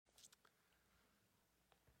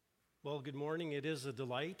Well, good morning. It is a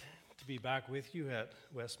delight to be back with you at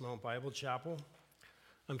Westmount Bible Chapel.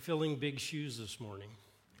 I'm filling big shoes this morning.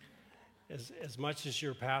 As much as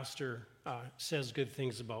your pastor says good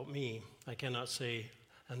things about me, I cannot say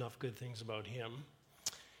enough good things about him.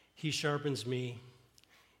 He sharpens me.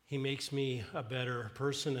 He makes me a better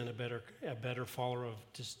person and a better follower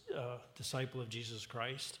of disciple of Jesus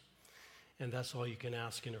Christ. And that's all you can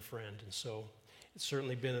ask in a friend. And so it's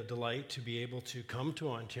certainly been a delight to be able to come to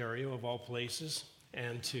Ontario, of all places,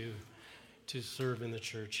 and to serve in the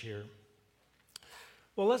church here.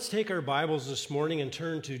 Well, let's take our Bibles this morning and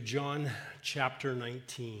turn to John chapter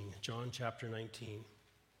 19. John chapter 19.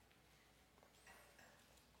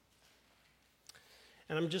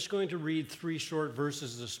 And I'm just going to read three short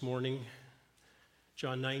verses this morning.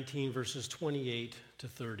 John 19, verses 28 to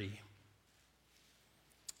 30.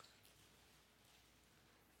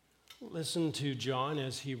 Listen to John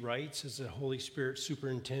as he writes, as the Holy Spirit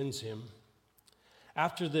superintends him.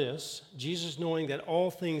 After this, Jesus, knowing that all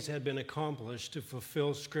things had been accomplished to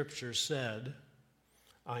fulfill Scripture, said,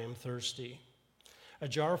 I am thirsty. A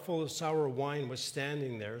jar full of sour wine was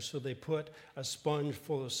standing there, so they put a sponge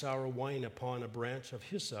full of sour wine upon a branch of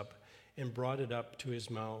hyssop and brought it up to his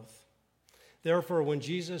mouth. Therefore, when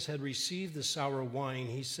Jesus had received the sour wine,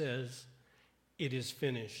 he says, It is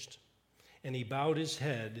finished. And he bowed his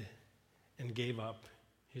head and gave up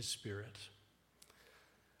his spirit.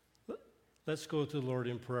 Let's go to the Lord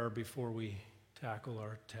in prayer before we tackle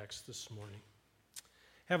our text this morning.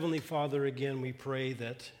 Heavenly Father, again, we pray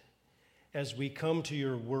that as we come to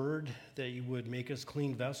your word, that you would make us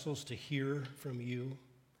clean vessels to hear from you.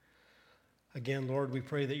 Again, Lord, we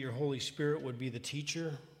pray that your Holy Spirit would be the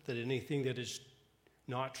teacher, that anything that is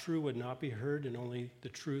not true would not be heard, and only the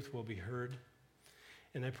truth will be heard.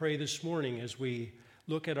 And I pray this morning as we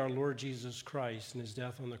look at our Lord Jesus Christ and his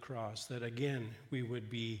death on the cross, that again we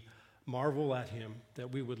would marvel at him,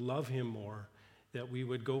 that we would love him more, that we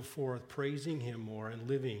would go forth praising him more and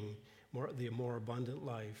living the more abundant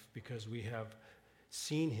life, because we have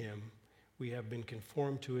seen him, we have been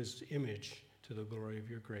conformed to his image, to the glory of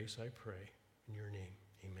your grace, I pray. In your name,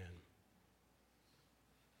 amen.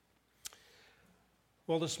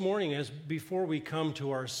 Well, this morning, before we come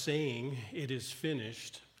to our saying, it is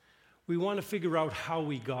finished, we want to figure out how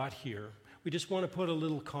we got here. We just want to put a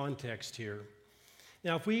little context here.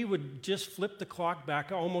 Now, if we would just flip the clock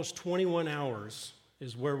back, almost 21 hours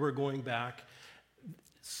is where we're going back.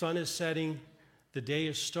 Sun is setting, the day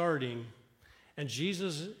is starting, and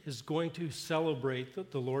Jesus is going to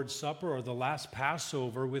celebrate the Lord's Supper, or the last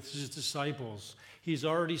Passover, with his disciples. He's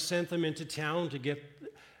already sent them into town to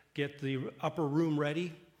get the upper room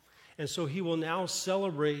ready, and so he will now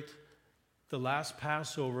celebrate the last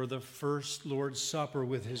Passover, the first Lord's Supper,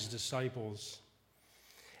 with his disciples.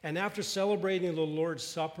 And after celebrating the Lord's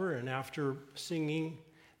Supper and after singing,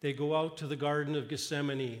 they go out to the Garden of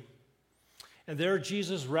Gethsemane. And there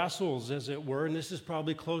Jesus wrestles, as it were, and this is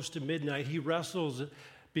probably close to midnight. He wrestles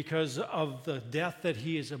because of the death that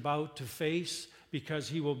he is about to face, because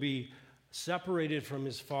he will be separated from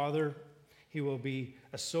his Father. He will be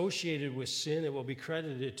associated with sin. It will be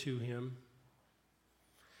credited to him.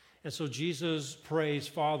 And so Jesus prays,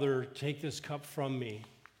 Father, take this cup from me.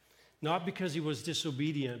 Not because he was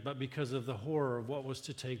disobedient, but because of the horror of what was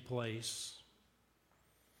to take place.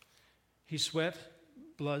 He sweat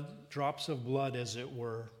drops of blood, as it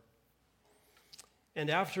were.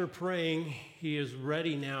 And after praying, he is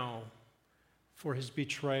ready now for his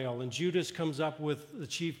betrayal. And Judas comes up with the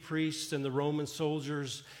chief priests and the Roman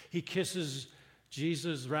soldiers. He kisses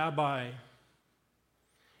Jesus, Rabbi,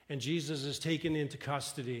 and Jesus is taken into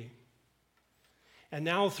custody. And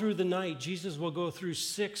now through the night, Jesus will go through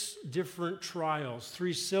 6 different trials,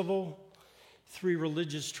 3 civil, 3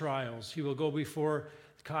 religious trials. He will go before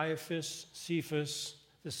Caiaphas, Cephas,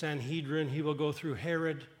 the Sanhedrin. He will go through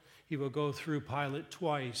Herod. He will go through Pilate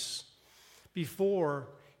twice before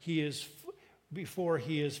he is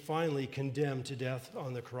finally condemned to death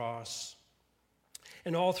on the cross.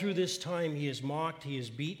 And all through this time, he is mocked, he is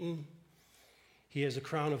beaten, he has a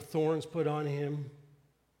crown of thorns put on him,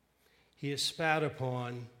 he is spat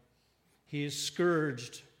upon, he is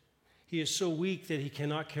scourged, he is so weak that he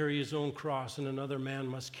cannot carry his own cross, and another man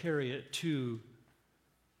must carry it to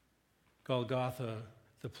Golgotha,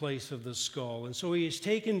 the place of the skull. And so he is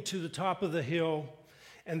taken to the top of the hill,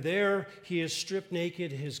 and there he is stripped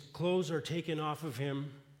naked, his clothes are taken off of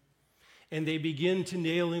him, and they begin to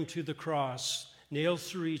nail him to the cross.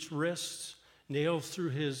 Nails through each wrist, nails through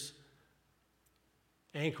his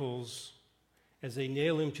ankles as they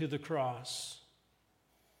nail him to the cross.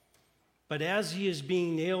 But as he is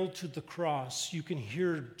being nailed to the cross, you can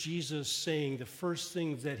hear Jesus saying the first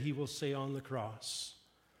things that he will say on the cross: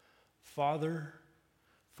 Father,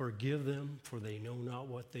 forgive them, for they know not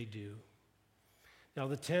what they do. Now,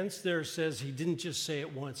 the tense there says he didn't just say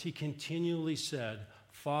it once. He continually said,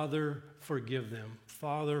 Father, forgive them.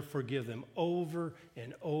 Father, forgive them, over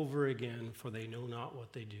and over again, for they know not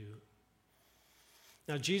what they do.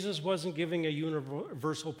 Now, Jesus wasn't giving a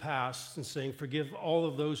universal pass and saying, forgive all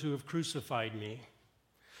of those who have crucified me.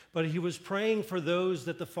 But he was praying for those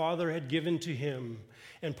that the Father had given to him.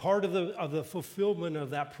 And part of the fulfillment of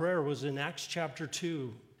that prayer was in Acts chapter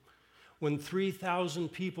 2, when 3,000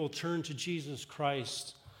 people turned to Jesus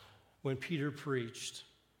Christ when Peter preached.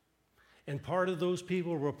 And part of those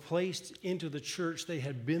people were placed into the church. They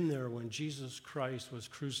had been there when Jesus Christ was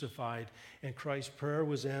crucified, and Christ's prayer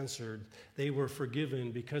was answered. They were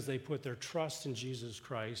forgiven because they put their trust in Jesus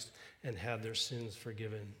Christ and had their sins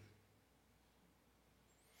forgiven.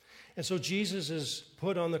 And so Jesus is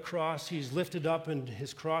put on the cross. He's lifted up, and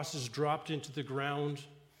his cross is dropped into the ground.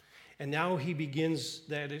 And now he begins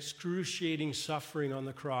that excruciating suffering on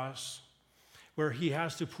the cross, where he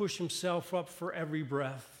has to push himself up for every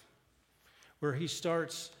breath, where he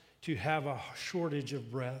starts to have a shortage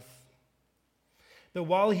of breath. But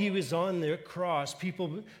while he was on the cross,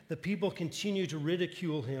 the people continue to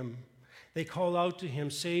ridicule him. They call out to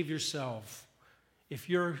him, save yourself. If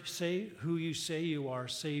you're who you say you are,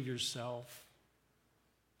 save yourself.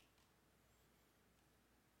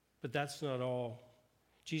 But that's not all.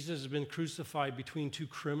 Jesus has been crucified between two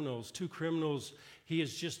criminals. He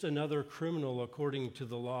is just another criminal according to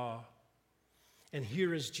the law. And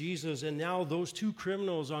here is Jesus, and now those two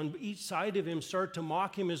criminals on each side of him start to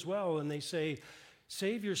mock him as well, and they say,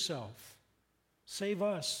 save yourself, save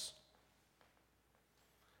us.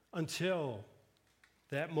 Until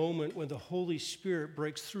that moment when the Holy Spirit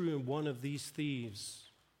breaks through in one of these thieves.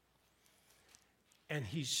 And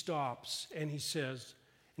he stops, and he says,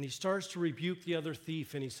 and he starts to rebuke the other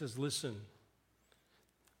thief, and he says, listen,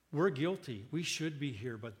 we're guilty. We should be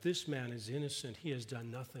here, but this man is innocent. He has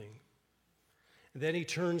done nothing. And then he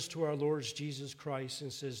turns to our Lord Jesus Christ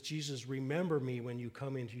and says, Jesus, remember me when you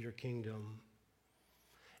come into your kingdom.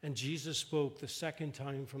 And Jesus spoke the second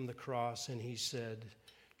time from the cross, and he said,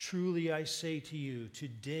 truly I say to you,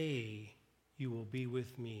 today you will be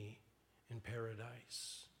with me in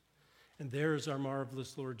paradise. And there's our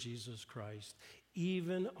marvelous Lord Jesus Christ,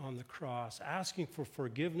 even on the cross, asking for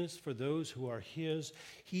forgiveness for those who are his.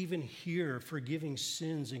 He even here forgiving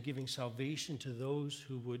sins and giving salvation to those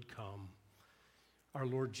who would come. Our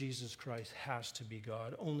Lord Jesus Christ has to be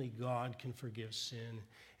God. Only God can forgive sin.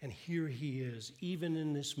 And here he is, even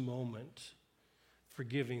in this moment,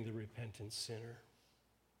 forgiving the repentant sinner.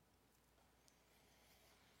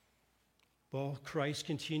 Well, Christ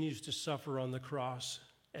continues to suffer on the cross.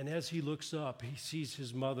 And as he looks up, he sees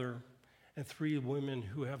his mother and three women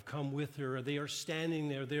who have come with her. They are standing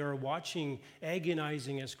there. They are watching,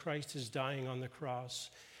 agonizing as Christ is dying on the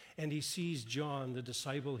cross. And he sees John, the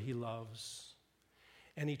disciple he loves.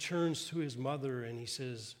 And he turns to his mother and he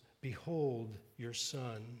says, behold your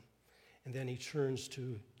son. And then he turns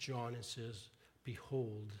to John and says,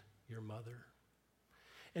 behold your mother.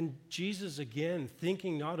 And Jesus, again,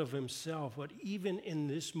 thinking not of himself, but even in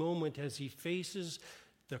this moment as he faces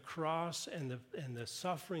the cross and the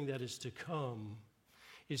suffering that is to come,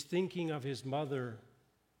 is thinking of his mother.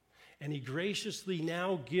 And he graciously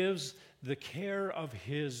now gives the care of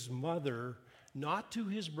his mother not to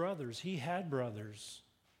his brothers. He had brothers.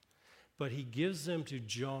 But he gives them to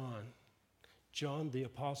John. John, the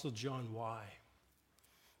Apostle John. Why?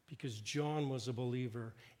 Because John was a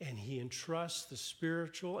believer, and he entrusts the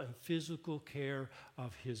spiritual and physical care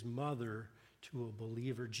of his mother to a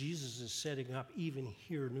believer. Jesus is setting up, even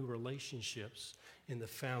here, new relationships in the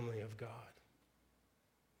family of God.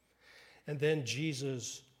 And then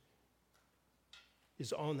Jesus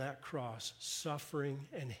is on that cross, suffering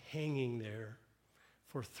and hanging there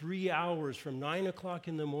for 3 hours, from 9 o'clock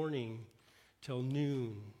in the morning till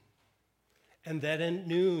noon. And that at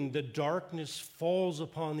noon, the darkness falls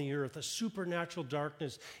upon the earth, a supernatural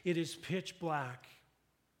darkness. It is pitch black.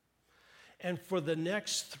 And for the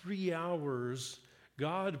next 3 hours,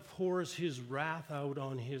 God pours his wrath out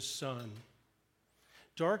on his Son.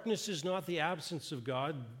 Darkness is not the absence of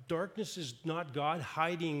God. Darkness is not God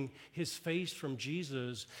hiding his face from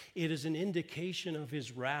Jesus. It is an indication of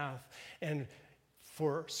his wrath. And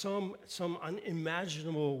for some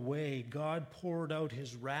unimaginable way, God poured out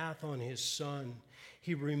his wrath on his Son.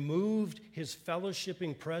 He removed his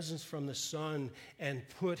fellowshipping presence from the Son and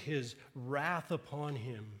put his wrath upon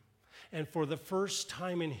him. And for the first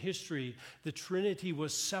time in history, the Trinity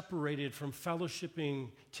was separated from fellowshipping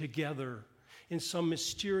together in some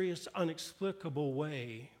mysterious, inexplicable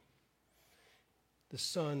way. The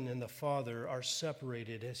Son and the Father are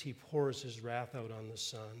separated as he pours his wrath out on the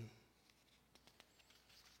Son.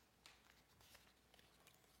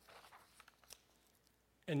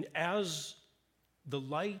 And as the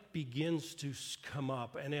light begins to come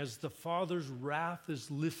up, and as the Father's wrath is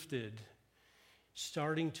lifted,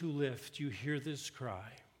 starting to lift, you hear this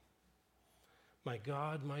cry, my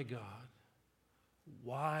God,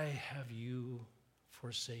 why have you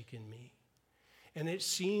forsaken me? And it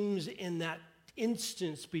seems in that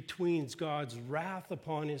instance between God's wrath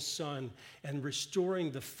upon his Son and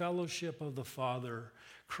restoring the fellowship of the Father,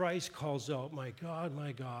 Christ calls out, my God,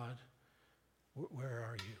 where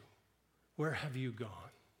are you? Where have you gone?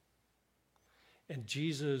 And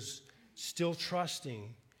Jesus, still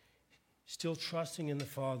trusting in the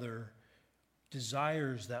Father,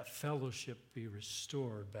 desires that fellowship be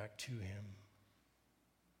restored back to him.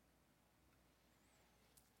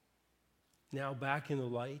 Now back in the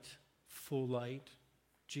light, full light,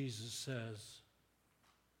 Jesus says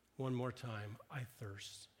one more time, I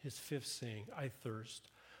thirst. His fifth saying, I thirst.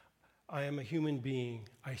 I am a human being.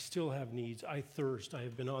 I still have needs. I thirst. I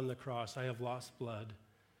have been on the cross. I have lost blood.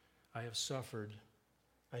 I have suffered.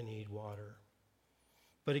 I need water.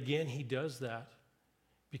 But again, he does that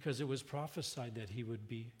because it was prophesied that he would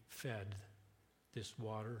be fed this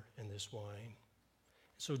water and this wine.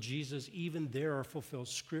 So Jesus, even there,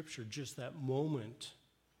 fulfills Scripture just that moment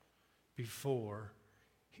before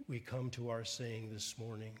we come to our saying this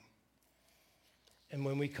morning. And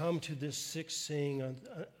when we come to this sixth saying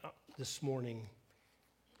this morning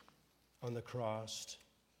on the cross,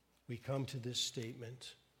 we come to this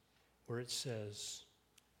statement where it says,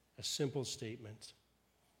 a simple statement,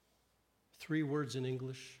 3 words in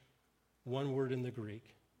English, 1 word in the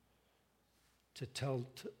Greek,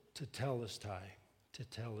 tetelestai.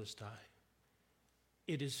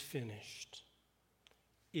 It is finished.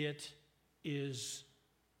 It is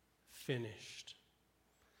finished.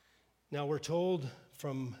 Now we're told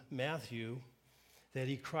from Matthew that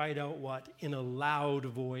he cried out what? In a loud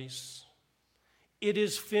voice. It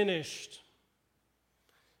is finished.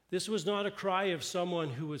 This was not a cry of someone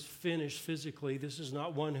who was finished physically. This is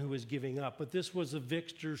not one who was giving up, but this was a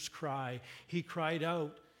victor's cry. He cried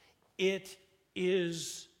out, it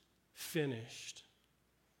is finished.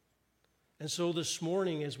 And so this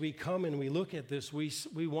morning, as we come and we look at this, we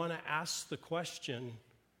want to ask the question,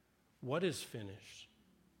 what is finished?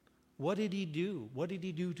 What did he do? What did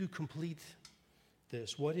he do to complete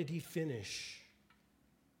this? What did he finish?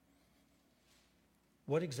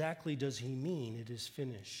 What exactly does he mean, it is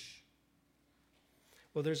finished?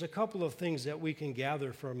 Well, there's a couple of things that we can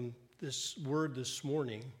gather from this word this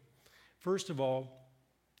morning. First of all,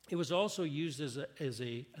 it was also used as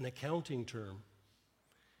an accounting term.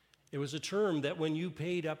 It was a term that when you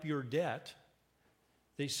paid up your debt,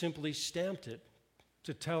 they simply stamped it,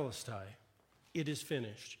 tetelestai. It is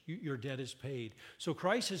finished. Your debt is paid. So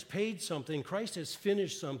Christ has paid something. Christ has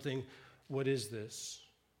finished something. What is this?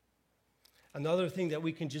 Another thing that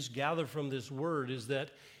we can just gather from this word is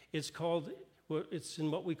that it's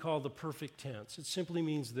in what we call the perfect tense. It simply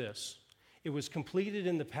means this. It was completed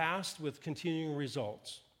in the past with continuing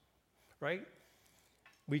results, right?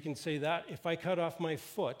 We can say that if I cut off my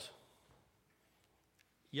foot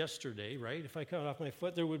yesterday, right? If I cut off my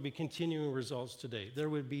foot, there would be continuing results today. There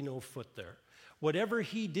would be no foot there. Whatever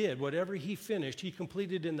he did, whatever he finished, he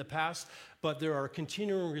completed in the past, but there are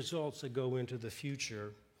continuing results that go into the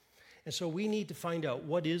future. And so we need to find out,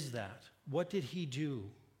 what is that? What did he do?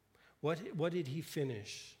 What did he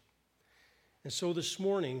finish? And so this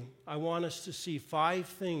morning, I want us to see 5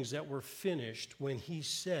 things that were finished when he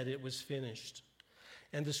said it was finished.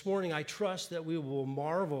 And this morning, I trust that we will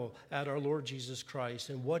marvel at our Lord Jesus Christ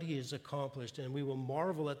and what he has accomplished, and we will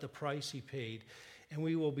marvel at the price he paid, and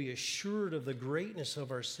we will be assured of the greatness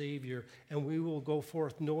of our Savior, and we will go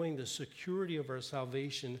forth knowing the security of our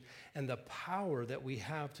salvation and the power that we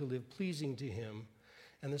have to live pleasing to him.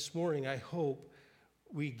 And this morning, I hope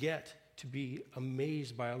we get to be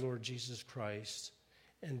amazed by our Lord Jesus Christ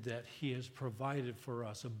and that he has provided for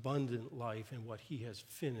us abundant life in what he has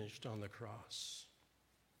finished on the cross.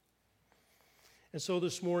 And so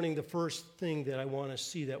this morning, the first thing that I want to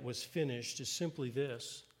see that was finished is simply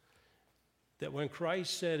this, that when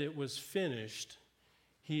Christ said it was finished,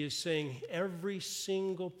 he is saying every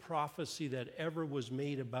single prophecy that ever was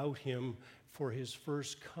made about him for his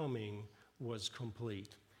first coming was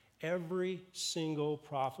complete. Every single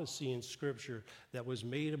prophecy in Scripture that was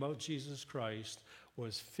made about Jesus Christ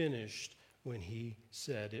was finished when he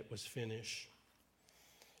said it was finished.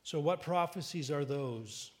 So what prophecies are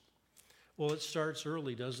those? Well, it starts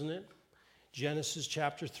early, doesn't it? Genesis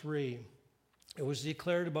chapter 3. It was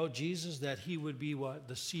declared about Jesus that he would be what?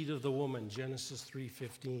 The seed of the woman, Genesis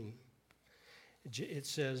 3:15. It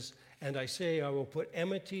says, "And I say, I will put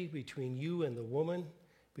enmity between you and the woman,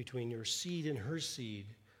 between your seed and her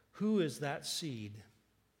seed." Who is that seed?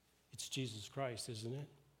 It's Jesus Christ, isn't it?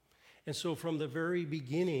 And so from the very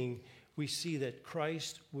beginning, we see that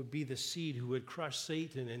Christ would be the seed who would crush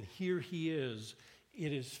Satan, and here he is.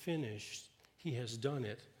 It is finished. He has done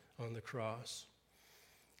it on the cross.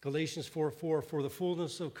 Galatians 4:4, "For the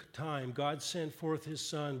fullness of time, God sent forth his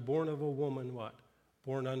Son, born of a woman," what?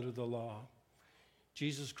 Born under the law.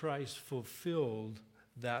 Jesus Christ fulfilled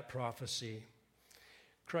that prophecy.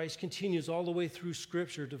 Christ continues all the way through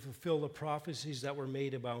Scripture to fulfill the prophecies that were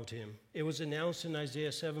made about him. It was announced in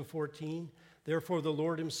Isaiah 7:14, "Therefore the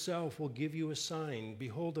Lord himself will give you a sign.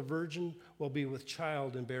 Behold, a virgin will be with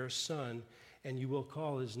child and bear a son, and you will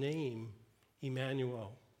call his name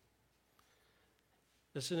Emmanuel."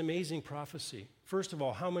 That's an amazing prophecy. First of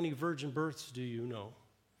all, how many virgin births do you know?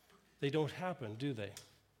 They don't happen, do they?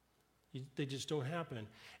 They just don't happen.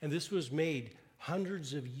 And this was made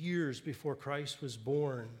hundreds of years before Christ was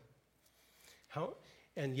born.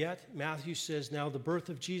 And yet, Matthew says, "Now the birth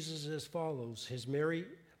of Jesus is as follows. His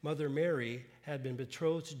mother Mary had been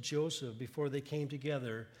betrothed to Joseph before they came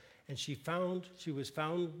together, and she was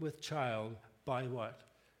found with child by" what?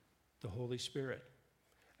 The Holy Spirit.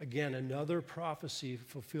 Again, another prophecy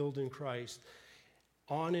fulfilled in Christ.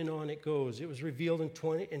 On and on it goes. It was revealed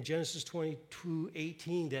in Genesis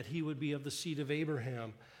 22:18 that he would be of the seed of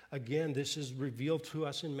Abraham. Again, this is revealed to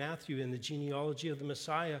us in Matthew in the genealogy of the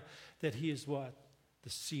Messiah that he is what? The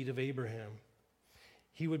seed of Abraham.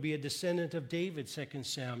 He would be a descendant of David, 2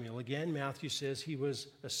 Samuel. Again, Matthew says he was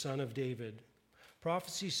a son of David.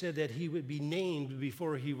 Prophecy said that he would be named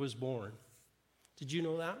before he was born. Did you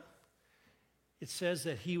know that? It says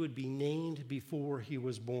that he would be named before he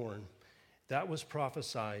was born. That was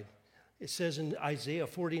prophesied. It says in Isaiah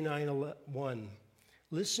 49:1,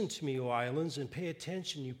 "Listen to me, O islands, and pay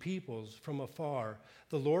attention, you peoples from afar.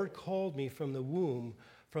 The Lord called me from the womb,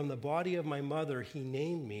 from the body of my mother he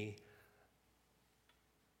named me.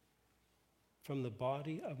 From the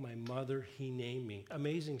body of my mother he named me."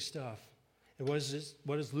 Amazing stuff. And what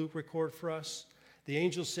does Luke record for us? The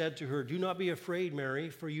angel said to her, "Do not be afraid,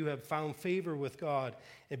 Mary, for you have found favor with God.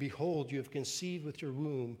 And behold, you have conceived with your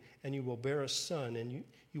womb, and you will bear a son, and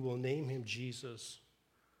you will name him Jesus."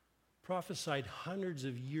 Prophesied hundreds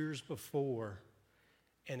of years before,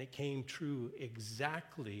 and it came true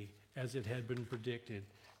exactly as it had been predicted.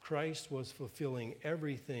 Christ was fulfilling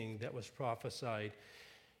everything that was prophesied.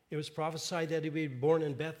 It was prophesied that he would be born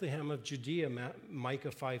in Bethlehem of Judea,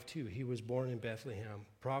 Micah 5:2. He was born in Bethlehem.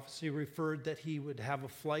 Prophecy referred that he would have a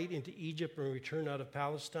flight into Egypt and return out of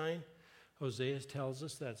Palestine. Hosea tells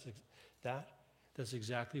us that's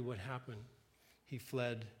exactly what happened. He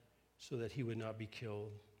fled so that he would not be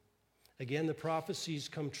killed. Again, the prophecies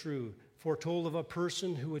come true. Foretold of a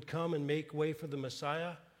person who would come and make way for the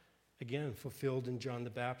Messiah. Again, fulfilled in John the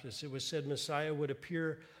Baptist. It was said Messiah would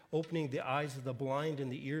appear opening the eyes of the blind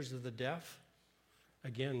and the ears of the deaf.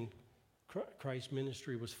 Again, Christ's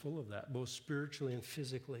ministry was full of that, both spiritually and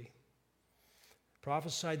physically.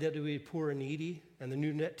 Prophesied that he would be poor and needy, and the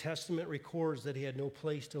New Testament records that he had no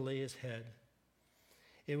place to lay his head.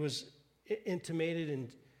 It was intimated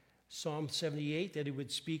in Psalm 78 that he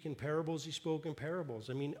would speak in parables. He spoke in parables.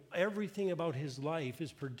 I mean, everything about his life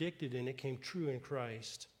is predicted, and it came true in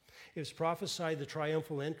Christ. It was prophesied the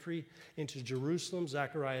triumphal entry into Jerusalem,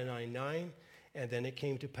 Zechariah 9:9, and then it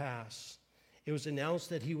came to pass. It was announced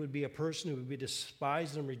that he would be a person who would be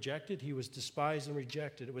despised and rejected. He was despised and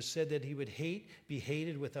rejected. It was said that he would be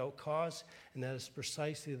hated without cause, and that is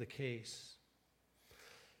precisely the case.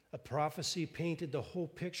 A prophecy painted the whole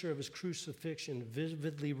picture of his crucifixion,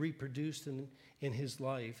 vividly reproduced in his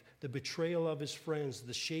life. The betrayal of his friends,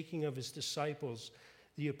 the shaking of his disciples,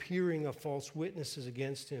 the appearing of false witnesses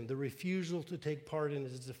against him, the refusal to take part in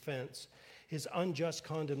his defense, his unjust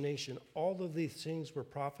condemnation. All of these things were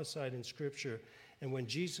prophesied in Scripture. And when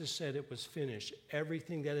Jesus said it was finished,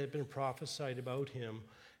 everything that had been prophesied about him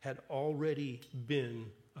had already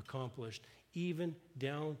been accomplished, even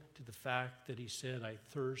down to the fact that he said, "I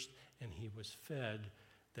thirst," and he was fed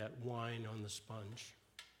that wine on the sponge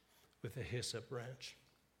with a hyssop branch.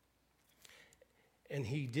 And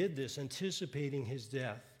he did this anticipating his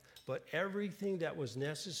death. But everything that was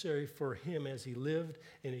necessary for him as he lived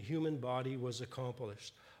in a human body was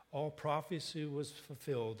accomplished. All prophecy was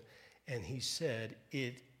fulfilled, and he said,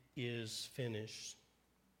 "It is finished."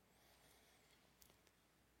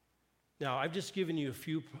 Now, I've just given you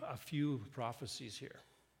a few prophecies here.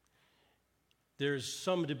 There's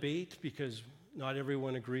some debate because not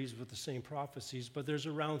everyone agrees with the same prophecies, but there's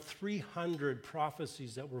around 300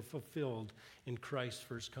 prophecies that were fulfilled in Christ's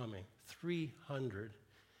first coming. 300.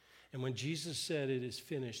 And when Jesus said it is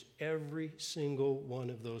finished, every single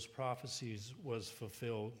one of those prophecies was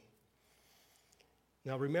fulfilled.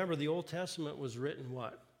 Now remember, the Old Testament was written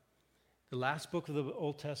what? The last book of the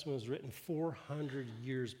Old Testament was written 400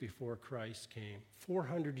 years before Christ came.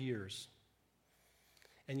 400 years.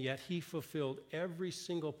 And yet he fulfilled every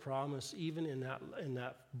single promise, even in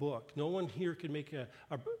that book. No one here could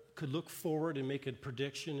could look forward and make a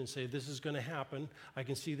prediction and say, this is going to happen. I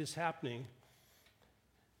can see this happening.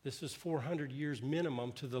 This is 400 years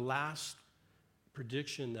minimum to the last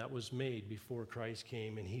prediction that was made before Christ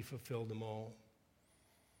came, and he fulfilled them all.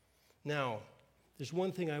 Now, there's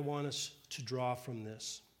one thing I want us to draw from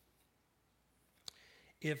this.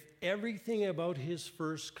 If everything about his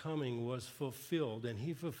first coming was fulfilled, and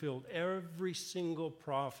he fulfilled every single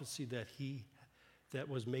prophecy that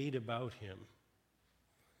was made about him,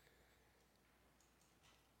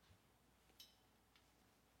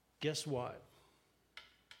 guess what?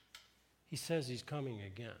 He says he's coming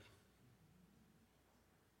again.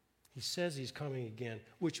 He says he's coming again,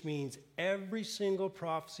 which means every single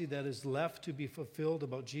prophecy that is left to be fulfilled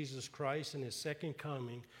about Jesus Christ and his second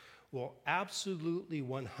coming will absolutely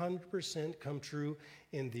 100% come true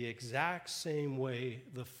in the exact same way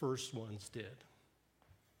the first ones did.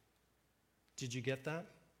 Did you get that?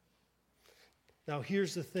 Now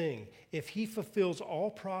here's the thing. If he fulfills all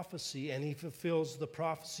prophecy and he fulfills the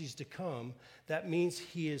prophecies to come, that means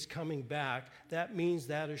he is coming back. That means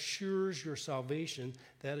that assures your salvation.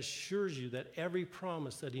 That assures you that every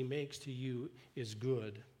promise that he makes to you is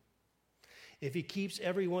good. If he keeps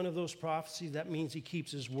every one of those prophecies, that means he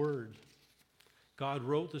keeps his word. God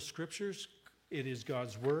wrote the scriptures. It is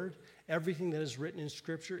God's word. Everything that is written in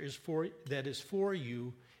scripture that is for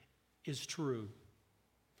you is true.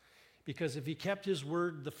 Because if he kept his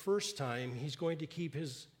word the first time, he's going to keep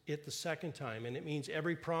it the second time. And it means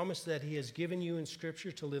every promise that he has given you in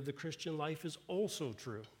scripture to live the Christian life is also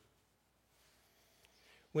true.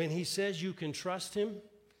 When he says you can trust him,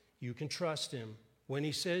 you can trust him. When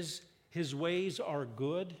he says his ways are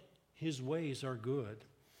good, his ways are good.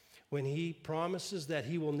 When he promises that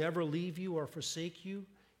he will never leave you or forsake you,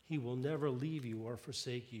 he will never leave you or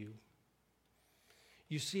forsake you.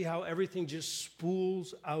 You see how everything just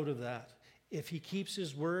spools out of that. If he keeps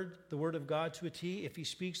his word, the word of God to a T, if he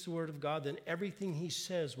speaks the word of God, then everything he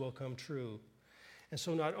says will come true. And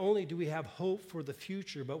so not only do we have hope for the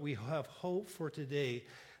future, but we have hope for today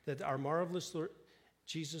that our marvelous Lord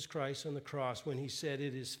Jesus Christ on the cross, when he said,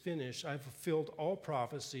 it is finished, I've fulfilled all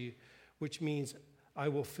prophecy, which means I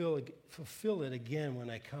will fulfill it again when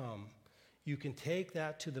I come. You can take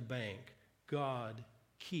that to the bank. God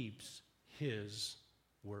keeps his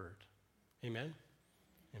word. Amen?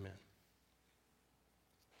 Amen.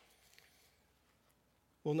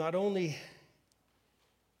 Well, not only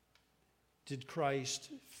did Christ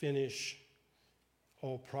finish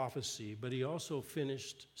all prophecy, but he also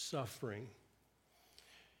finished suffering.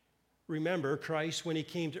 Remember, Christ, when he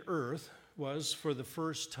came to earth, was for the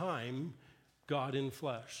first time God in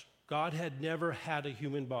flesh. God had never had a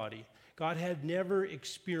human body. God had never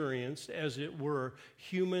experienced, as it were,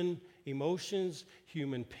 human emotions,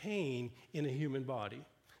 human pain in a human body.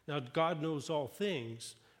 Now, God knows all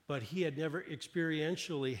things, but he had never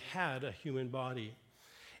experientially had a human body.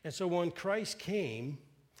 And so when Christ came,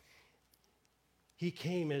 he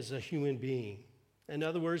came as a human being. In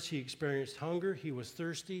other words, he experienced hunger, he was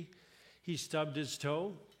thirsty, he stubbed his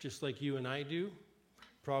toe, just like you and I do,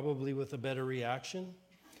 probably with a better reaction.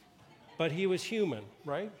 But he was human,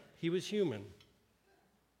 right? He was human.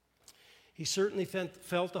 He certainly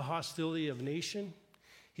felt the hostility of nation.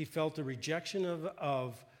 He felt the rejection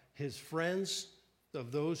of his friends,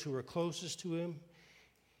 of those who were closest to him.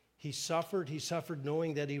 He suffered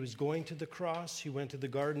knowing that he was going to the cross. He went to the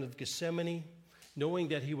Garden of Gethsemane, knowing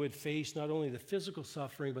that he would face not only the physical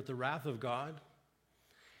suffering, but the wrath of God.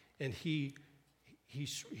 And he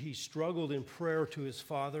struggled in prayer to his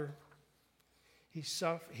Father. He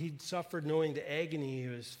suffered knowing the agony he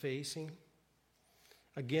was facing.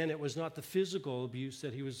 Again, it was not the physical abuse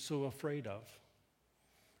that he was so afraid of,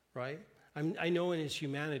 right? I know in his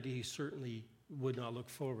humanity he certainly would not look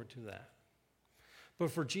forward to that.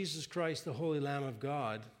 But for Jesus Christ, the Holy Lamb of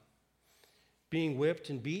God, being whipped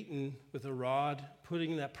and beaten with a rod,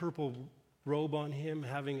 putting that purple robe on him,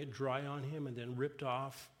 having it dry on him, and then ripped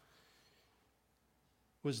off,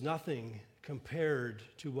 was nothing compared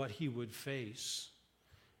to what he would face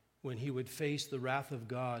when he would face the wrath of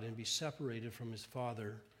God and be separated from his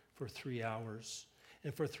Father for 3 hours.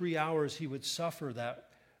 And for 3 hours he would suffer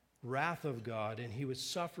that wrath of God, and he would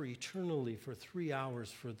suffer eternally for 3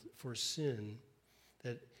 hours for sin,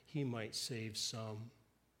 that he might save some.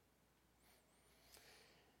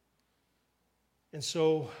 And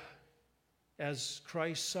so, as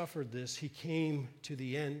Christ suffered this, he came to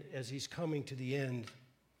the end. As he's coming to the end,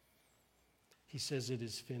 he says, "It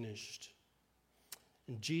is finished."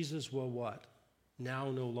 And Jesus will what?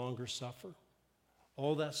 Now no longer suffer.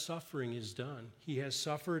 All that suffering is done. He has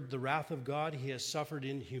suffered the wrath of God. He has suffered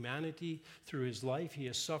in humanity through his life. He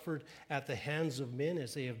has suffered at the hands of men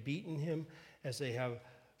as they have beaten him, as they have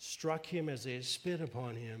struck him, as they have spit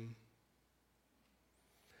upon him.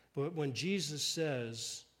 But when Jesus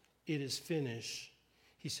says, "It is finished,"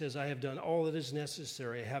 he says, "I have done all that is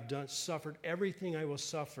necessary. I have suffered everything I will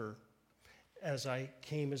suffer as I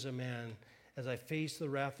came as a man, as I faced the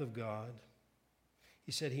wrath of God."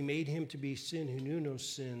 He said he made him to be sin who knew no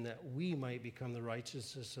sin, that we might become the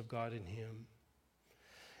righteousness of God in him.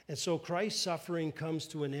 And so Christ's suffering comes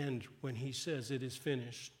to an end when he says it is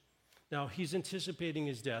finished. Now, he's anticipating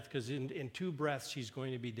his death because in 2 breaths he's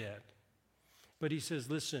going to be dead. But he says,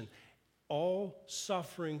 listen, all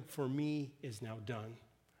suffering for me is now done.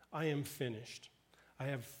 I am finished. I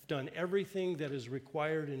have done everything that is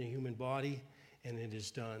required in a human body, and it is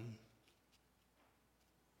done.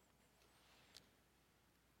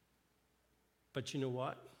 But you know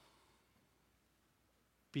what?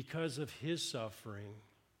 Because of his suffering,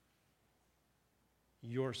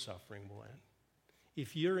 your suffering will end.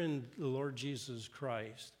 If you're in the Lord Jesus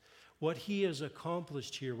Christ, what he has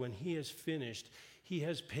accomplished here, when he has finished, he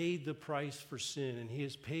has paid the price for sin, and he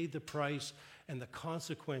has paid the price and the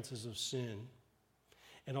consequences of sin.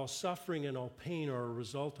 And all suffering and all pain are a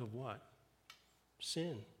result of what?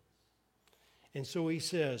 Sin. And so he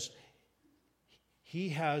says, he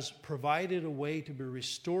has provided a way to be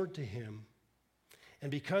restored to him. And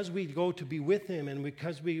because we go to be with him, and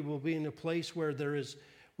because we will be in a place where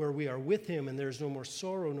we are with him and there's no more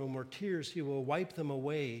sorrow, no more tears, he will wipe them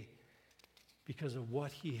away because of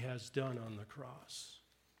what he has done on the cross.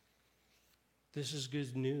 This is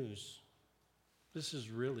good news. This is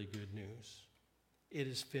really good news. It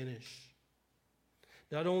is finished.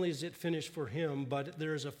 Not only is it finished for him, but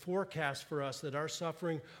there is a forecast for us that our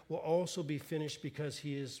suffering will also be finished because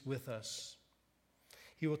he is with us.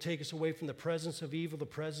 He will take us away from the presence of evil, the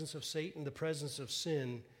presence of Satan, the presence of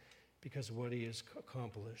sin, because of what he has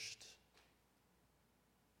accomplished.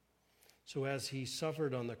 So as he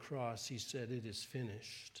suffered on the cross, he said, "It is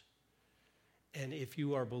finished." And if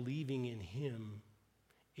you are believing in him,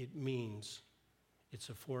 it means it's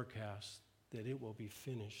a forecast that it will be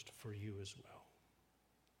finished for you as well.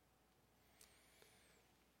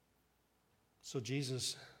 So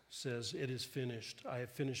Jesus says, "It is finished. I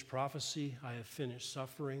have finished prophecy. I have finished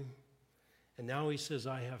suffering." And now he says,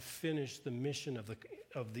 "I have finished the mission of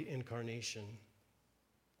the incarnation."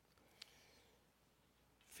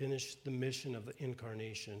 Finished the mission of the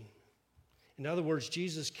incarnation. In other words,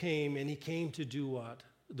 Jesus came, and he came to do what?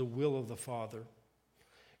 The will of the Father.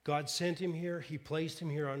 God sent him here. He placed him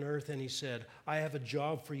here on earth, and he said, "I have a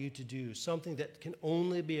job for you to do, something that can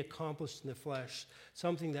only be accomplished in the flesh,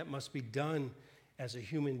 something that must be done as a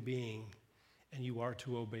human being, and you are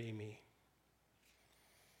to obey me."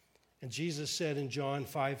 And Jesus said in John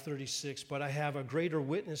 5:36, "But I have a greater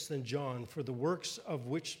witness than John, for the works of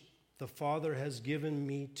which the Father has given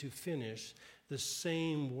me to finish, the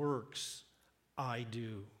same works I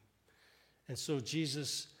do." And so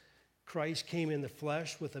Christ came in the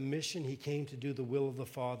flesh with a mission. He came to do the will of the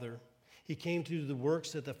Father. He came to do the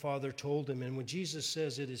works that the Father told him. And when Jesus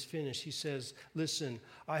says it is finished, he says, "Listen,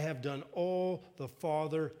 I have done all the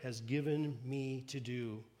Father has given me to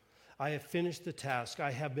do. I have finished the task.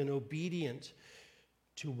 I have been obedient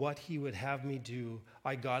to what he would have me do.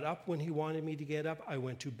 I got up when he wanted me to get up. I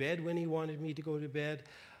went to bed when he wanted me to go to bed.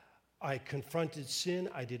 I confronted sin.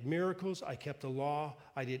 I did miracles. I kept the law.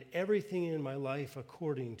 I did everything in my life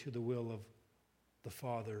according to the will of the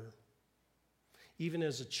Father." Even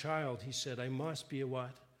as a child, he said, "I must be a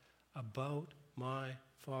what? About my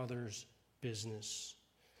Father's business."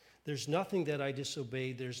 There's nothing that I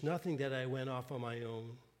disobeyed. There's nothing that I went off on my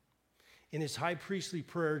own. In his high priestly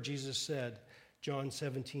prayer, Jesus said, John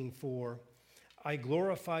 17:4, "I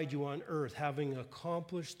glorified you on earth, having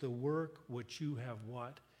accomplished the work which you have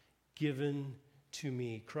what? Given to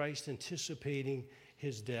me." Christ anticipating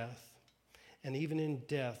his death. And even in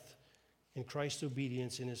death, in Christ's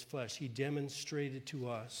obedience in his flesh, he demonstrated to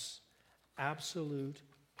us absolute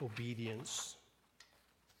obedience.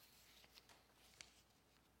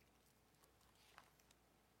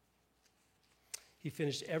 He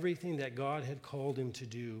finished everything that God had called him to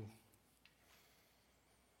do.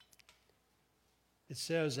 It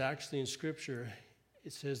says, actually in Scripture,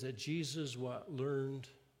 it says that Jesus learned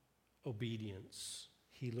obedience.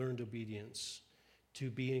 He learned obedience, to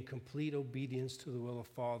be in complete obedience to the will of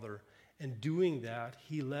Father. And doing that,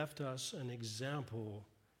 he left us an example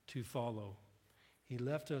to follow. He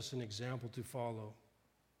left us an example to follow.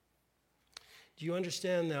 Do you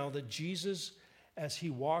understand now that Jesus, as he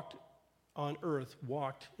walked on earth,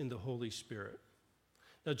 walked in the Holy Spirit?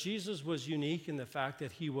 Now, Jesus was unique in the fact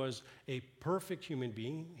that he was a perfect human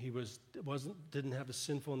being. He didn't have a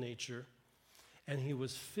sinful nature, and he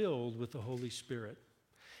was filled with the Holy Spirit.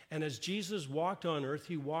 And as Jesus walked on earth,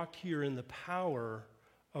 he walked here in the power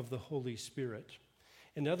of the Holy Spirit.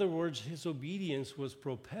 In other words, his obedience was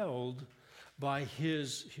propelled by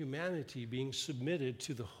his humanity being submitted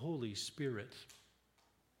to the Holy Spirit.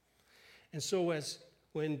 And so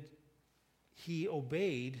when he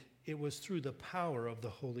obeyed, it was through the power of the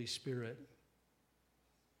Holy Spirit.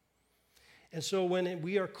 And so when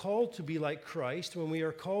we are called to be like Christ, when we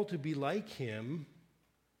are called to be like him,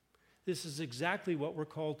 this is exactly what we're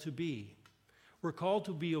called to be. We're called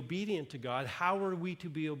to be obedient to God. How are we to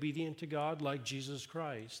be obedient to God? Like Jesus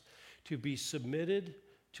Christ, to be submitted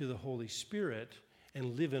to the Holy Spirit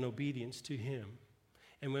and live in obedience to him.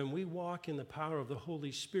 And when we walk in the power of the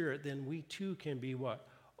Holy Spirit, then we too can be what?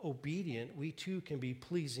 Obedient. We too can be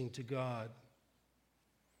pleasing to God.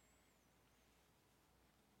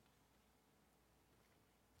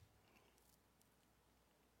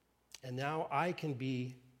 And now I can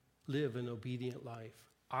live an obedient life.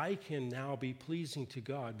 I can now be pleasing to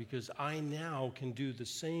God because I now can do the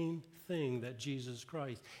same thing that Jesus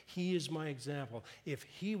Christ. He is my example. If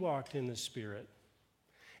he walked in the Spirit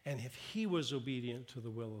and if he was obedient to the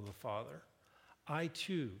will of the Father, I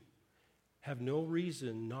too have no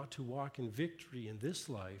reason not to walk in victory in this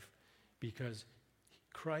life because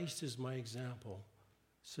Christ is my example.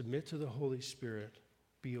 Submit to the Holy Spirit,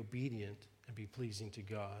 be obedient, and be pleasing to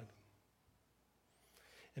God.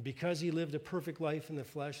 And because he lived a perfect life in the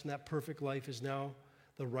flesh, and that perfect life is now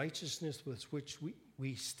the righteousness with which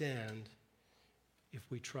we stand, if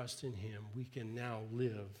we trust in him, we can now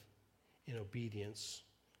live in obedience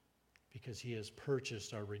because he has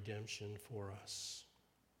purchased our redemption for us.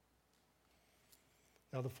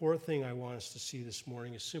 Now, the fourth thing I want us to see this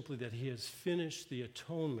morning is simply that he has finished the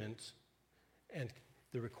atonement and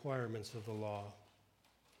the requirements of the law.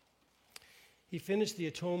 He finished the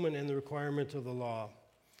atonement and the requirement of the law.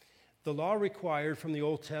 The law required from the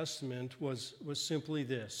Old Testament was simply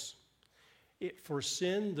this. For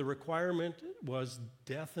sin, the requirement was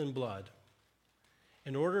death and blood.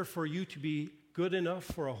 In order for you to be good enough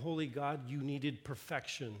for a holy God, you needed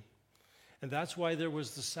perfection. And that's why there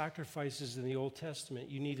was the sacrifices in the Old Testament.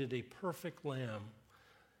 You needed a perfect lamb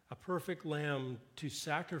to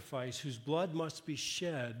sacrifice, whose blood must be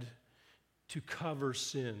shed to cover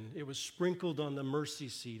sin. It was sprinkled on the mercy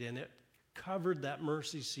seat, and it covered that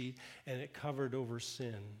mercy seat, and it covered over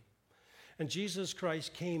sin. And Jesus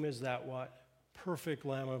Christ came as that what? Perfect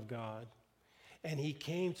Lamb of God. And he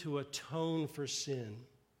came to atone for sin.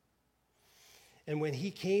 And when he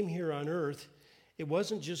came here on earth, it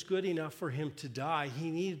wasn't just good enough for him to die. He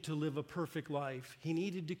needed to live a perfect life. He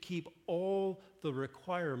needed to keep all the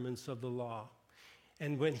requirements of the law.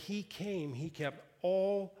 And when he came, he kept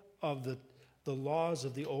all of the laws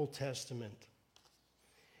of the Old Testament.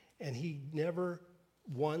 And he never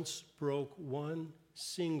once broke one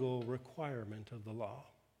single requirement of the law.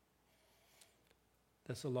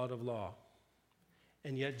 That's a lot of law.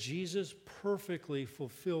 And yet Jesus perfectly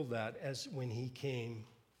fulfilled that as when he came.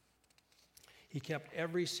 He kept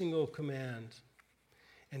every single command.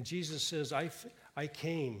 And Jesus says, I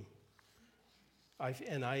came,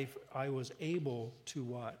 and I was able to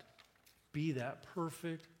what? Be that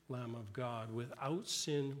perfect Lamb of God, without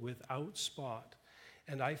sin, without spot.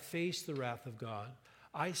 And I faced the wrath of God.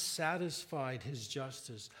 I satisfied his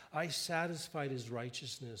justice. I satisfied his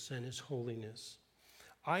righteousness and his holiness.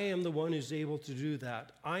 I am the one who's able to do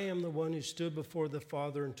that. I am the one who stood before the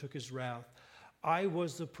Father and took his wrath. I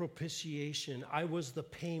was the propitiation. I was the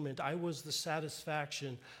payment. I was the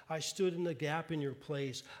satisfaction. I stood in the gap in your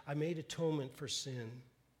place. I made atonement for sin.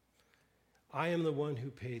 I am the one who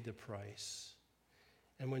paid the price.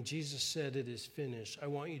 And when Jesus said it is finished, I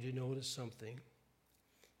want you to notice something.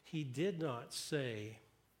 He did not say,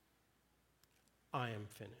 I am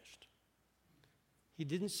finished. He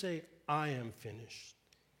didn't say, I am finished.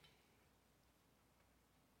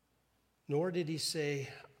 Nor did he say,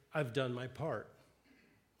 I've done my part.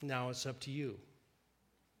 Now it's up to you.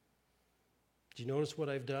 Do you notice what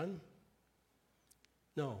I've done?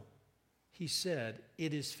 No. he said,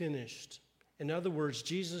 "It is finished." In other words,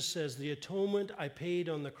 Jesus says, the atonement I paid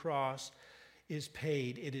on the cross is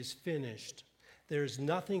paid. It is finished. There is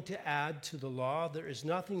nothing to add to the law. There is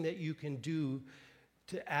nothing that you can do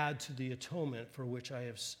to add to the atonement for which I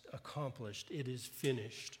have accomplished. It is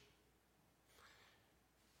finished.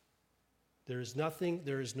 There is nothing,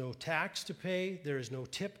 there is no tax to pay, there is no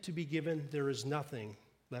tip to be given, there is nothing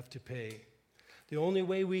left to pay. The only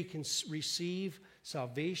way we can receive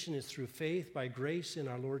salvation is through faith by grace in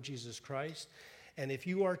our Lord Jesus Christ. And if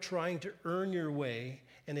you are trying to earn your way,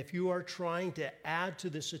 and if you are trying to add to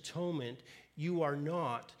this atonement, you are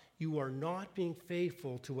not being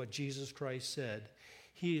faithful to what Jesus Christ said.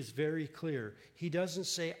 He is very clear. He doesn't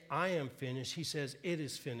say, I am finished. He says, it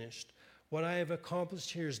is finished. What I have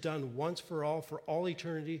accomplished here is done once for all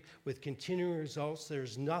eternity, with continuing results.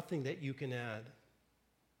 There's nothing that you can add.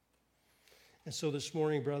 And so this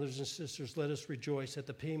morning, brothers and sisters, let us rejoice that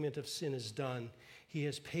the payment of sin is done. He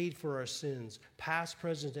has paid for our sins, past,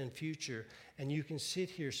 present, and future. And you can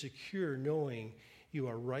sit here secure knowing you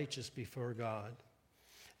are righteous before God.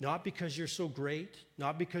 Not because you're so great,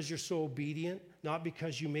 not because you're so obedient, not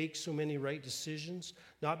because you make so many right decisions,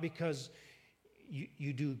 not because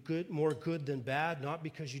you do good, more good than bad, not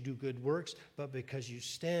because you do good works, but because you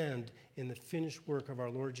stand in the finished work of our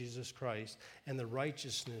Lord Jesus Christ and the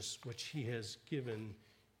righteousness which he has given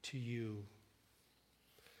to you.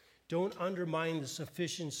 Don't undermine the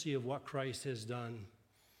sufficiency of what Christ has done.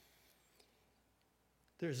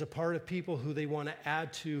 There's a part of people who they want to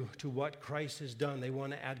add to what Christ has done. They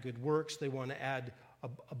want to add good works. They want to add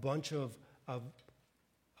a bunch of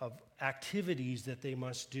activities that they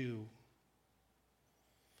must do.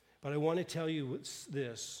 But I want to tell you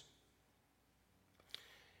this.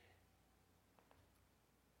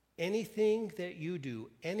 Anything that you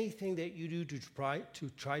do to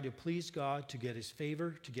try to please God, to get his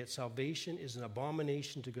favor, to get salvation is an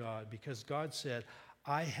abomination to God, because God said,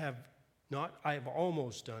 I have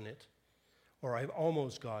almost done it, or I've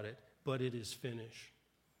almost got it, but it is finished.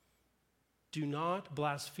 Do not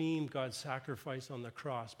blaspheme God's sacrifice on the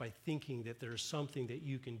cross by thinking that there's something that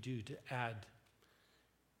you can do to add.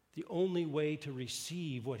 The only way to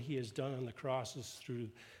receive what he has done on the cross is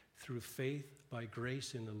through faith by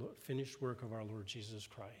grace in the finished work of our Lord Jesus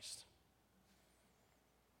Christ.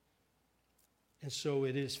 And so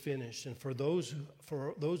it is finished. And for those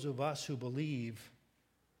of us who believe,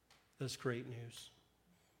 that's great news.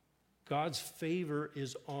 God's favor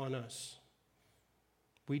is on us.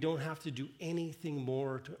 We don't have to do anything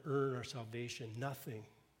more to earn our salvation. Nothing.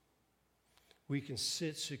 We can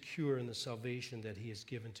sit secure in the salvation that he has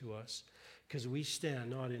given to us, because we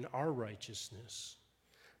stand not in our righteousness,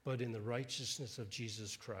 but in the righteousness of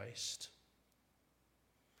Jesus Christ.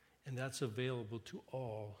 And that's available to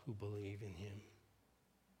all who believe in him.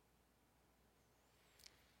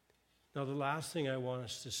 Now, the last thing I want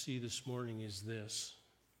us to see this morning is this.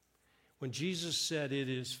 When Jesus said, it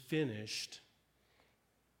is finished,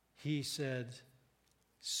 he said,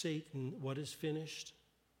 Satan, what is finished?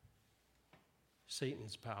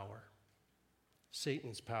 Satan's power.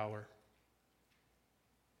 Satan's power.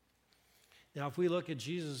 Now, if we look at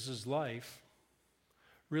Jesus' life,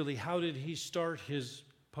 really, how did he start his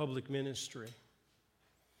public ministry?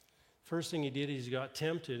 First thing he did is he got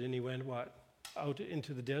tempted, and he went, out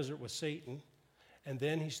into the desert with Satan, and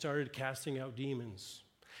then he started casting out demons.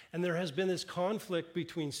 And there has been this conflict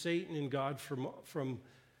between Satan and God from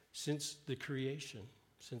since the creation,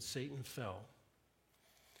 since Satan fell.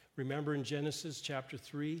 Remember in Genesis chapter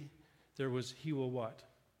 3, he will what?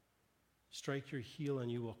 Strike your heel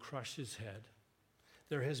and you will crush his head.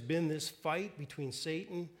 There has been this fight between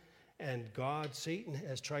Satan and God. Satan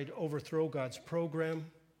has tried to overthrow God's program.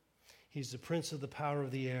 He's the prince of the power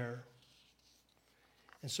of the air.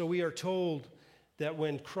 And so we are told that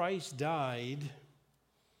when Christ died,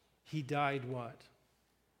 he died what?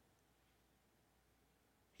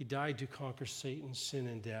 He died to conquer Satan, sin,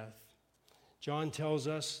 and death. John tells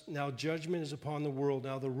us, now judgment is upon the world.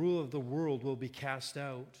 Now the rule of the world will be cast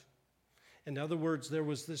out. In other words, there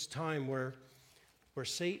was this time where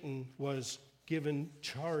Satan was given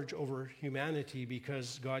charge over humanity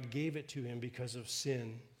because God gave it to him because of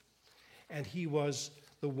sin. And he was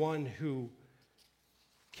the one who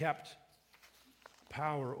kept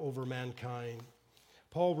power over mankind.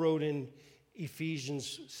 Paul wrote in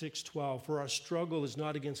Ephesians 6:12, for our struggle is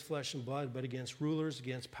not against flesh and blood, but against rulers,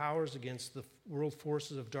 against powers, against the world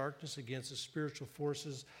forces of darkness, against the spiritual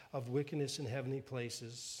forces of wickedness in heavenly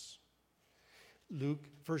places. 1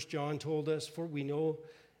 John told us, for we know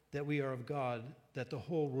that we are of God, that the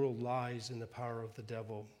whole world lies in the power of the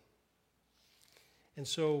devil. And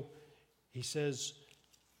so he says,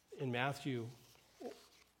 in Matthew.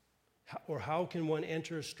 Or how can one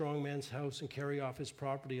enter a strong man's house and carry off his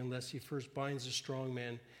property unless he first binds the strong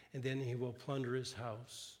man, and then he will plunder his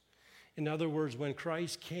house? In other words, when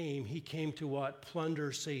Christ came, he came to what?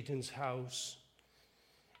 Plunder Satan's house.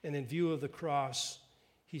 And in view of the cross,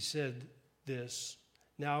 he said this,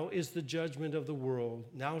 now is the judgment of the world.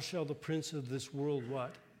 Now shall the prince of this world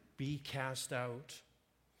what? Be cast out.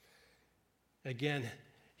 Again,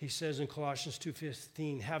 he says in Colossians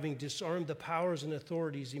 2:15, having disarmed the powers and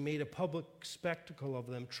authorities, he made a public spectacle of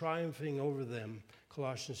them, triumphing over them.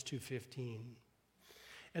 Colossians 2:15.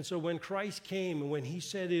 And so when Christ came and when he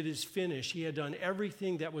said it is finished, he had done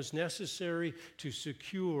everything that was necessary to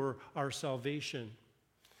secure our salvation.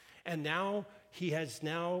 And now he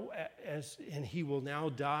will now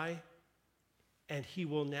die, and he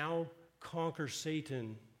will now conquer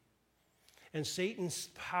Satan. And Satan's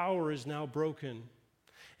power is now broken.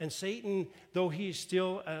 And Satan, though he is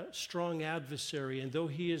still a strong adversary, and though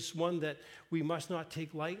he is one that we must not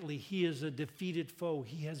take lightly, he is a defeated foe.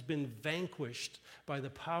 He has been vanquished by the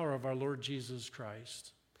power of our Lord Jesus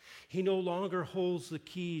Christ. He no longer holds the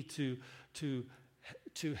key to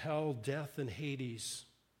hell, death, and Hades,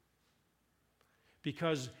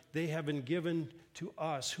 because they have been given to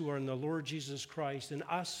us who are in the Lord Jesus Christ, and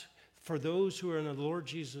us. For those who are in the Lord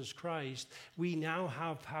Jesus Christ, we now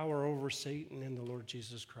have power over Satan in the Lord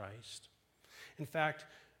Jesus Christ. In fact,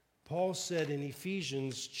 Paul said in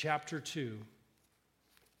Ephesians chapter 2,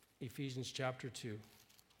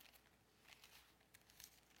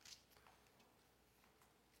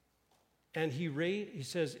 and he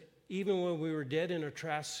says, even when we were dead in our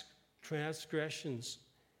transgressions,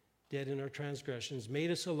 made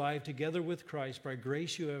us alive together with Christ. By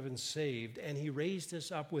grace you have been saved. And he raised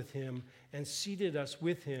us up with him and seated us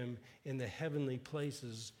with him in the heavenly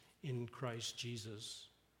places in Christ Jesus.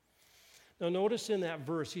 Now notice in that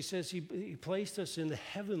verse, he says he placed us in the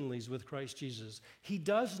heavenlies with Christ Jesus. He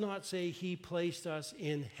does not say he placed us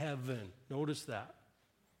in heaven. Notice that.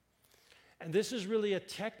 And this is really a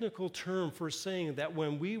technical term for saying that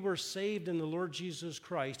when we were saved in the Lord Jesus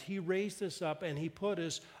Christ, he raised us up and he put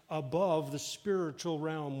us above the spiritual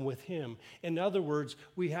realm with him. In other words,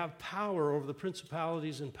 we have power over the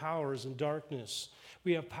principalities and powers in darkness.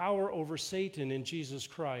 We have power over Satan in Jesus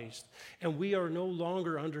Christ, and we are no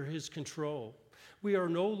longer under his control. We are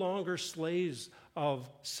no longer slaves of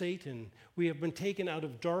Satan. We have been taken out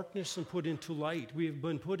of darkness and put into light. We have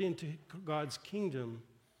been put into God's kingdom.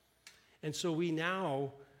 And so we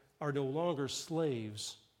now are no longer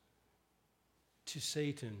slaves to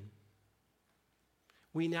Satan.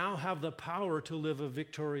 We now have the power to live a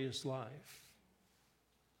victorious life.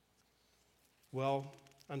 Well,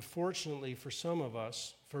 unfortunately for some of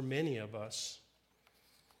us, for many of us,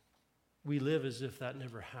 we live as if that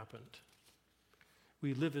never happened.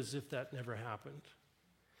 We live as if that never happened.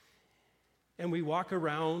 And we walk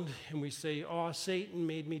around and we say, oh, Satan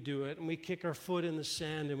made me do it. And we kick our foot in the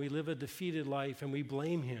sand and we live a defeated life and we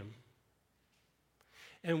blame him.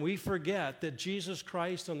 And we forget that Jesus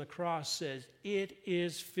Christ on the cross says, it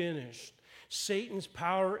is finished. Satan's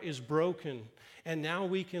power is broken. And now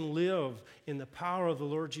we can live in the power of the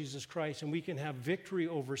Lord Jesus Christ, and we can have victory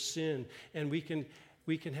over sin, and we can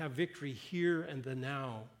have victory here and the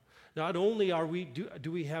now. Not only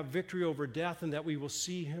do we have victory over death, and that we will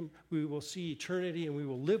see him, we will see eternity, and we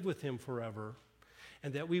will live with him forever,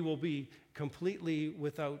 and that we will be completely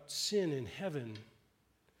without sin in heaven.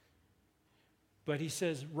 But he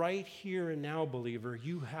says, right here and now, believer,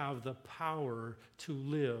 you have the power to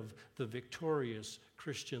live the victorious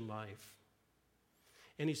Christian life.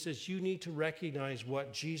 And he says, you need to recognize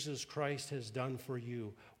what Jesus Christ has done for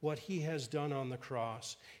you, what he has done on the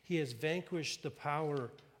cross. He has vanquished the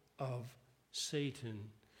power of Satan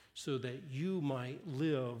so that you might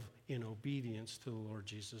live in obedience to the Lord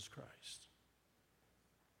Jesus Christ.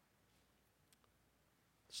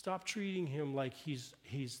 Stop treating him like he's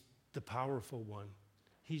the powerful one.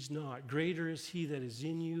 He's not. Greater is he that is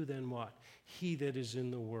in you than what? He that is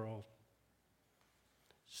in the world.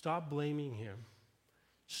 Stop blaming him.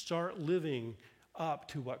 Start living up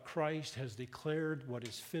to what Christ has declared, what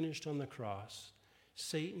is finished on the cross.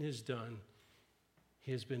 Satan is done.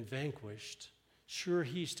 He has been vanquished. Sure,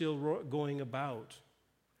 he's still going about,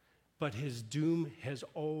 but his doom has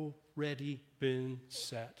already been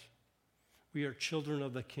set. We are children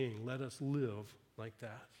of the King. Let us live like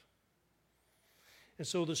that. And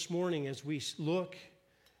so this morning, as we look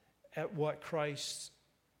at what Christ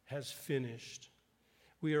has finished,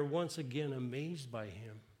 we are once again amazed by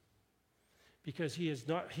him, because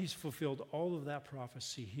he's fulfilled all of that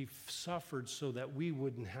prophecy. He suffered so that we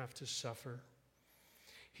wouldn't have to suffer.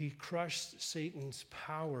 He crushed Satan's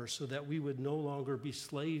power so that we would no longer be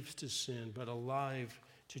slaves to sin, but alive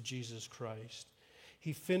to Jesus Christ.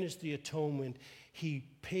 He finished the atonement. He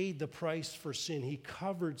paid the price for sin. He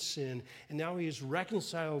covered sin. And now he has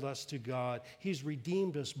reconciled us to God. He's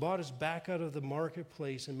redeemed us, bought us back out of the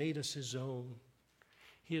marketplace, and made us his own.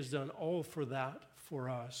 He has done all for that for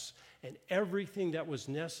us. And everything that was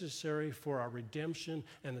necessary for our redemption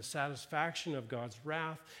and the satisfaction of God's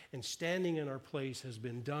wrath and standing in our place has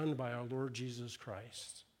been done by our Lord Jesus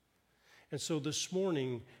Christ. And so this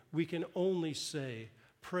morning, we can only say,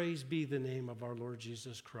 praise be the name of our Lord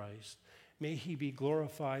Jesus Christ. May he be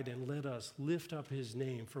glorified, and let us lift up his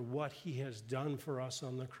name for what he has done for us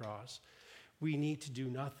on the cross. We need to do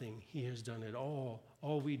nothing. He has done it all.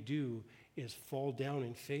 All we do is fall down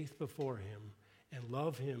in faith before him and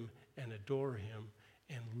love him and adore him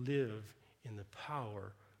and live in the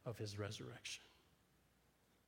power of his resurrection.